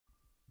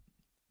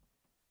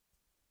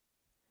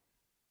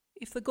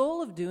If the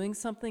goal of doing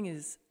something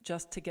is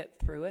just to get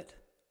through it,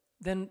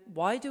 then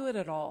why do it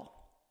at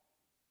all?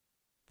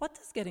 What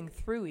does getting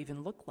through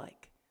even look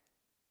like?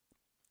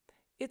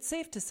 It's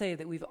safe to say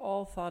that we've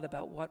all thought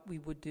about what we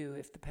would do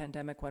if the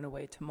pandemic went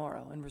away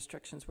tomorrow and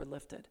restrictions were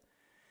lifted.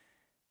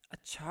 A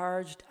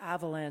charged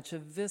avalanche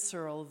of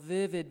visceral,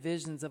 vivid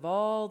visions of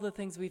all the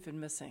things we've been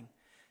missing.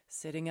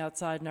 Sitting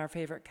outside in our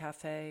favorite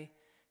cafe,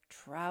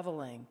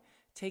 traveling,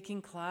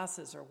 taking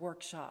classes or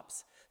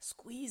workshops,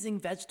 squeezing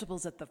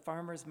vegetables at the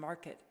farmer's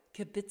market,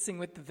 kibitzing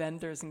with the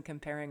vendors and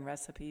comparing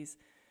recipes,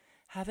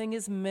 having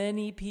as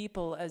many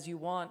people as you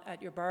want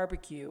at your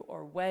barbecue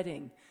or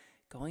wedding,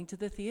 going to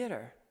the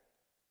theater,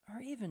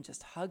 or even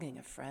just hugging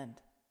a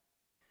friend.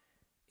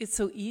 It's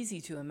so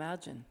easy to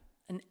imagine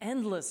an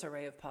endless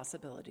array of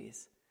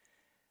possibilities.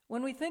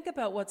 When we think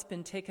about what's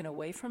been taken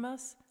away from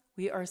us,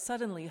 we are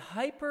suddenly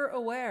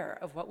hyper-aware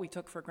of what we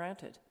took for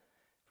granted,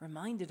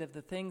 reminded of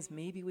the things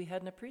maybe we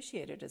hadn't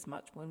appreciated as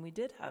much when we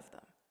did have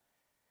them.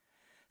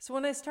 So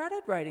when I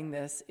started writing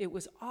this, it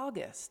was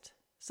August.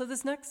 So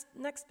this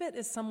next bit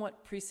is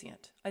somewhat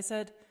prescient. I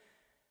said,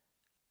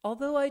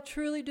 although I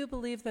truly do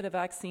believe that a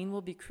vaccine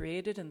will be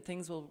created and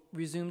things will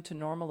resume to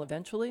normal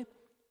eventually,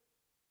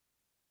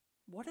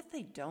 what if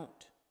they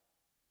don't?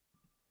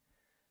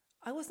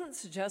 I wasn't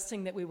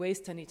suggesting that we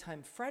waste any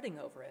time fretting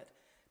over it,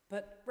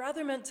 but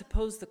rather meant to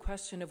pose the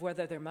question of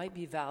whether there might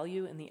be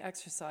value in the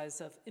exercise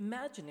of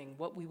imagining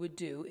what we would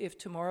do if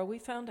tomorrow we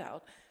found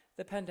out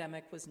the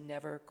pandemic was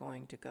never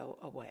going to go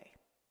away.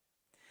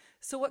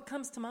 So what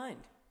comes to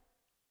mind?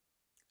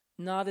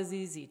 Not as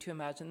easy to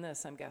imagine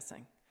this, I'm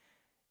guessing.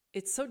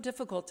 It's so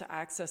difficult to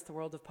access the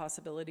world of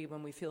possibility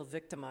when we feel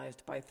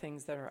victimized by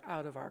things that are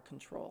out of our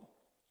control.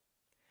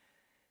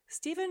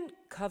 Stephen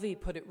Covey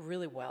put it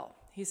really well.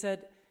 He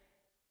said,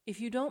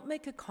 if you don't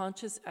make a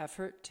conscious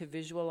effort to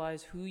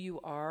visualize who you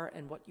are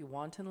and what you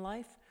want in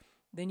life,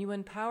 then you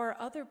empower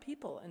other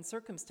people and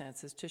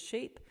circumstances to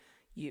shape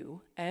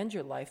you and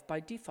your life by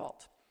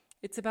default.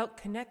 It's about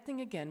connecting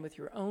again with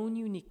your own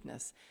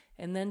uniqueness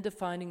and then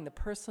defining the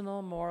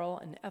personal, moral,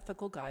 and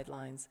ethical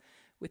guidelines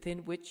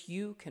within which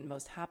you can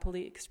most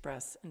happily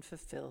express and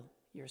fulfill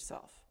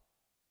yourself.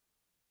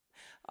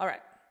 All right.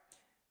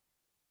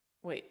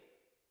 Wait.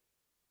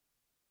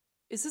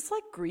 Is this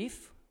like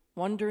grief?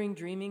 Wondering,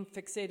 dreaming,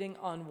 fixating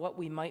on what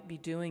we might be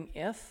doing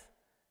if?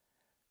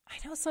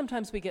 I know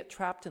sometimes we get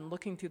trapped in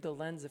looking through the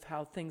lens of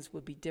how things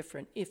would be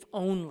different, if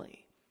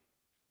only.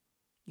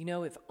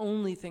 If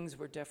only things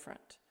were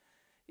different.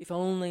 If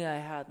only I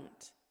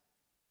hadn't.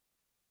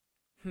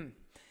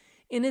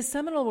 In his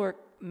seminal work,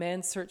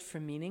 Man's Search for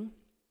Meaning,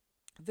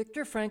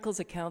 Viktor Frankl's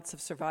accounts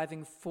of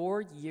surviving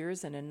 4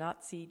 years in a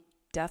Nazi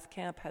death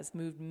camp has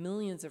moved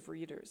millions of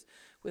readers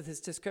with his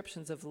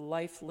descriptions of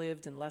life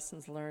lived and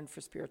lessons learned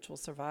for spiritual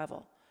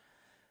survival.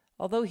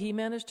 Although he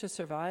managed to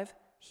survive,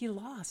 he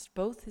lost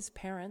both his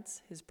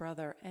parents, his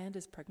brother, and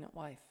his pregnant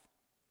wife.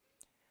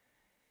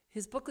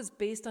 His book is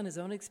based on his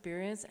own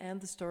experience and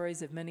the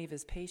stories of many of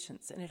his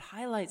patients, and it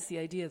highlights the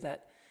idea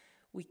that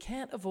we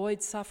can't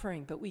avoid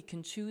suffering, but we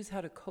can choose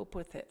how to cope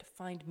with it,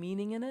 find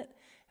meaning in it,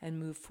 and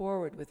move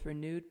forward with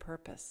renewed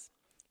purpose.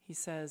 He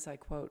says, I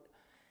quote,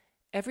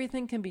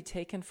 "Everything can be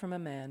taken from a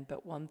man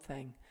but one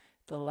thing,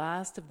 the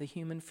last of the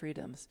human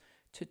freedoms,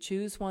 to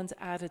choose one's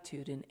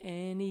attitude in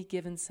any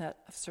given set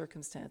of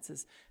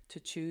circumstances, to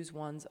choose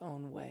one's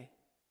own way."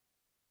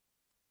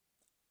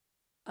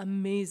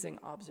 Amazing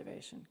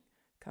observation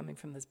coming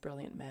from this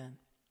brilliant man.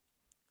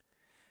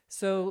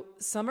 So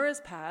summer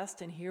has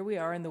passed, and here we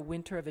are in the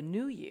winter of a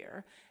new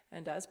year,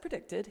 and as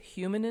predicted,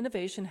 human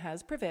innovation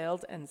has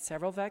prevailed, and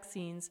several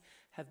vaccines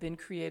have been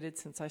created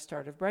since I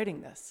started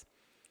writing this.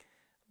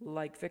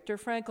 Like Viktor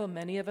Frankl,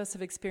 many of us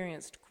have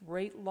experienced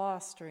great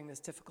loss during this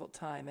difficult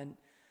time, and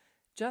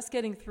just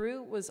getting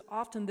through was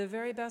often the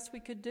very best we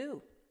could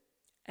do,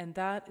 and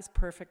that is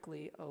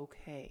perfectly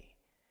okay.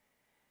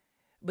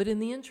 But in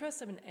the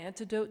interest of an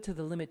antidote to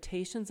the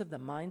limitations of the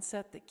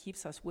mindset that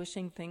keeps us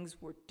wishing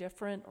things were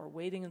different or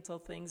waiting until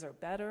things are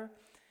better,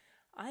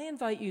 I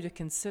invite you to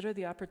consider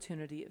the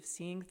opportunity of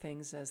seeing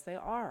things as they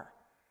are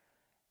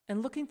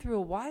and looking through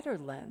a wider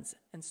lens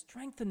and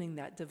strengthening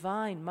that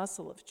divine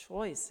muscle of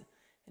choice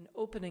and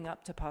opening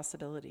up to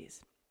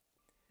possibilities.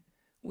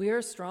 We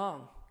are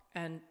strong,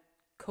 and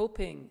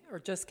coping or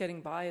just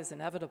getting by is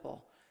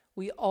inevitable.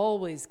 We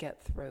always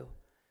get through.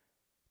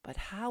 But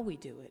how we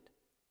do it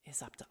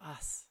is up to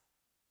us.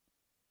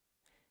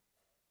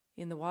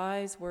 In the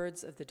wise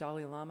words of the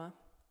Dalai Lama,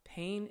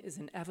 pain is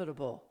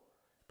inevitable,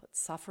 but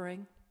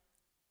suffering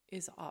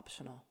is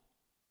optional.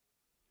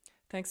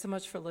 Thanks so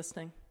much for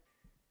listening.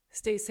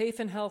 Stay safe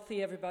and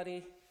healthy,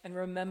 everybody, and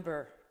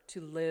remember to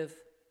live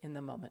in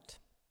the moment.